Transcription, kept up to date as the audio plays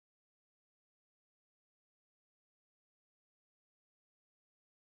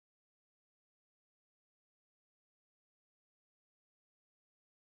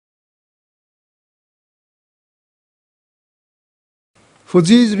For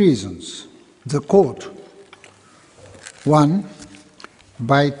these reasons, the Court, 1,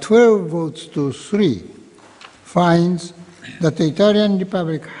 by 12 votes to 3, finds that the Italian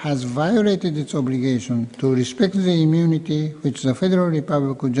Republic has violated its obligation to respect the immunity which the Federal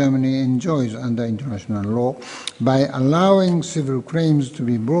Republic of Germany enjoys under international law by allowing civil claims to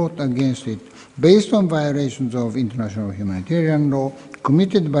be brought against it based on violations of international humanitarian law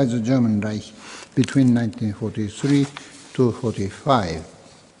committed by the German Reich between 1943 to 45.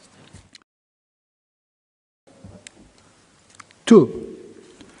 2,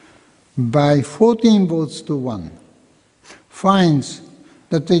 by 14 votes to 1, finds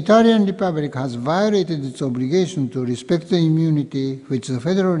that the Italian Republic has violated its obligation to respect the immunity which the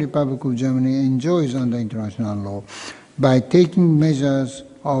Federal Republic of Germany enjoys under international law by taking measures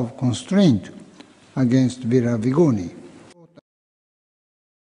of constraint against Villa Vigoni.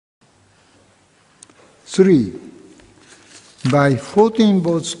 3, by 14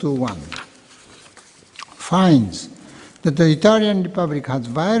 votes to 1, finds that the Italian Republic has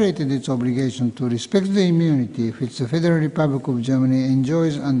violated its obligation to respect the immunity which the Federal Republic of Germany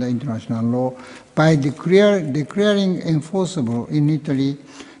enjoys under international law by declaring enforceable in Italy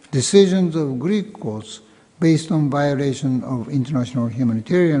decisions of Greek courts based on violation of international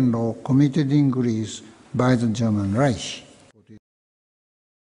humanitarian law committed in Greece by the German Reich.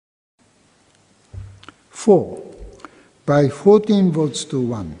 4, by 14 votes to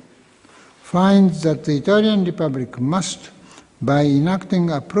 1, finds that the Italian Republic must, by enacting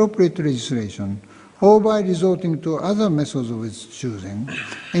appropriate legislation or by resorting to other methods of its choosing,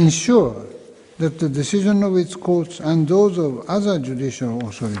 ensure that the decision of its courts and those of other judicial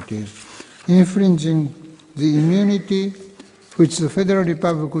authorities infringing the immunity which the Federal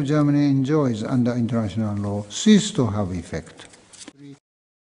Republic of Germany enjoys under international law cease to have effect.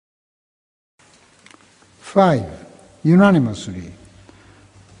 5, unanimously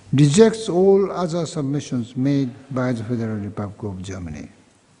rejects all other submissions made by the Federal Republic of Germany.